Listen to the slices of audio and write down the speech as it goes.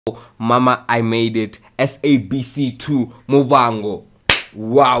Mama, I made it. SABC2 Muvhango.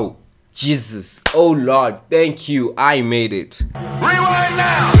 Wow, Jesus, oh Lord, thank you, I made it. Rewind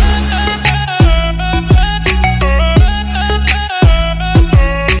now.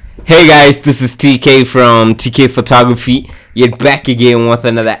 Hey guys, this is TK from Tkphotography, yet back again with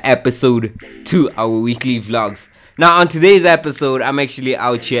another episode to our weekly vlogs. Now on today's episode, I'm actually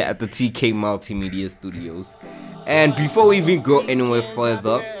out here at the TkMultimedia studios. And before we even go anywhere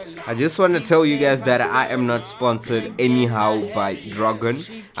further, I just want to tell you guys that I am not sponsored anyhow by Dragon.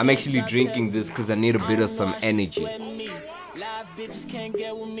 I'm actually drinking this because I need a bit of some energy.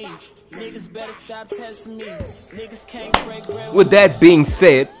 With that being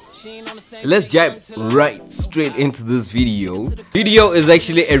said, let's dive right straight into this video. Video is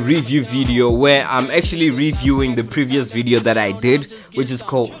actually a review video where I'm actually reviewing the previous video that I did, which is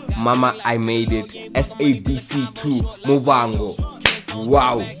called Mama, I Made It, SABC2 Muvhango.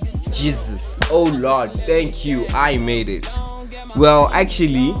 Wow, Jesus, oh Lord, thank you, I made it. Well,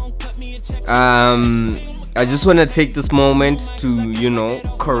 actually, I just want to take this moment to,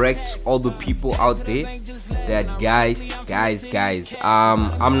 correct all the people out there that guys,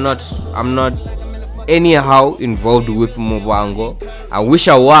 I'm not anyhow involved with Muvhango. I wish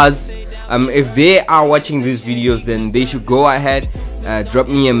I was. If they are watching these videos, then they should go ahead, drop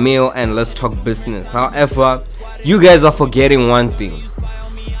me a mail and let's talk business. However, you guys are forgetting one thing,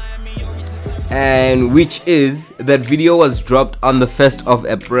 and which is that video was dropped on the 1st of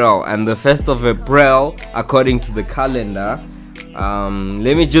April, and the 1st of April, according to the calendar,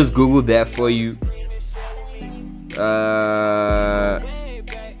 let me just Google that for you.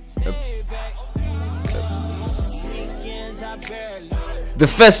 The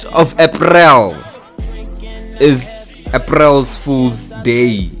 1st of April is April's Fool's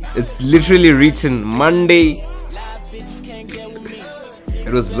Day. It's literally written Monday.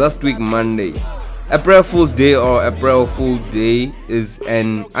 It was last week Monday. April Fool's Day or April Fool's Day is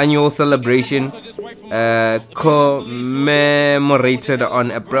an annual celebration commemorated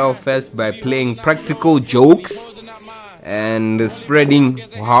on April 1st by playing practical jokes and spreading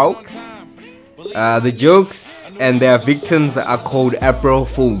hoax. The jokes and their victims are called April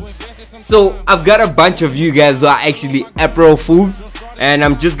Fools. So I've got a bunch of you guys who are actually April Fools, and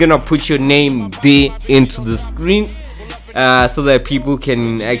I'm just gonna put your name there into the screen so that people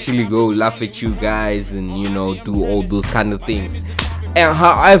can actually go laugh at you guys and do all those kind of things. And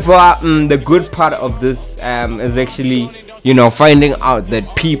however, the good part of this is actually finding out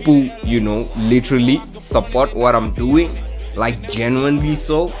that people literally support what I'm doing, like genuinely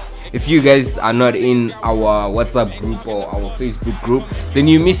so. If you guys are not in our WhatsApp group or our Facebook group, then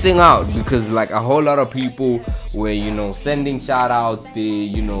you're missing out, because like a whole lot of people were sending shout outs, they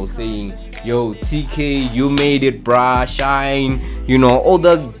saying, yo TK, you made it brah, shine, all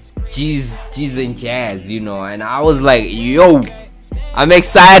the G's and jazz, and I was like, yo, I'm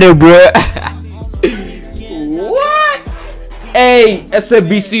excited, bro. What? Hey,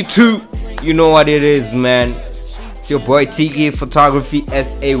 SABC2, you know what it is, man. It's your boy Tkphotography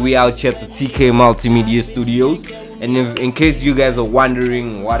SA. We out here at the TkMultimedia studios. And in case you guys are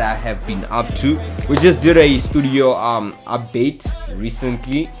wondering what I have been up to, we just did a studio update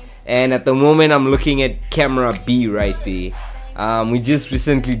recently, and at the moment I'm looking at camera B right there. We just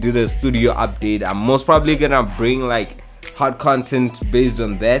recently did a studio update. I'm most probably gonna bring like hot content based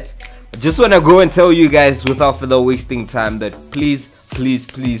on that. I just want to go and tell you guys without further wasting time that please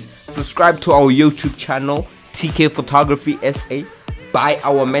subscribe to our YouTube channel Tkphotography SA. Buy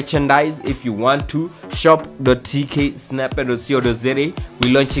our merchandise if you want to. shop.tksnapper.co.za.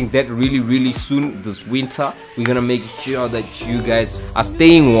 We're launching that really soon this winter. We're gonna make sure that you guys are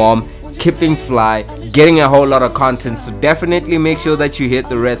staying warm, keeping fly, getting a whole lot of content. So definitely make sure that you hit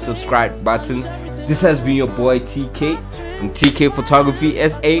the red subscribe button. This has been your boy TK from Tkphotography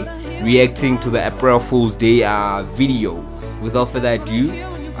SA, reacting to the April Fool's Day video. Without further ado,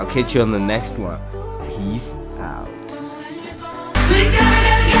 I'll catch you on the next one. Peace out. We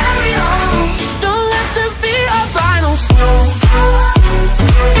gotta carry on. Don't let this be our final song.